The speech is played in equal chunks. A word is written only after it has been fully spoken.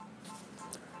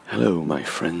Hello, my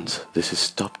friends. This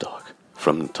is Top Dog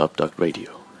from Top Dog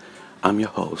Radio. I'm your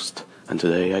host, and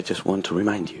today I just want to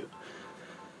remind you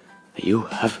that you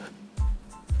have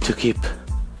to keep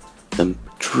the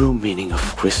true meaning of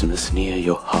Christmas near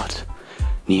your heart,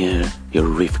 near your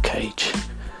rib cage.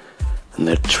 And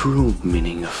the true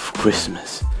meaning of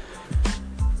Christmas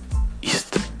is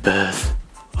the birth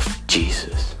of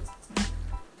Jesus.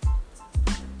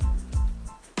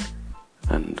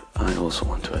 And I also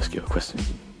want to ask you a question.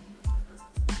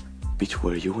 Which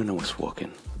were you when I was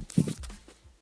walking?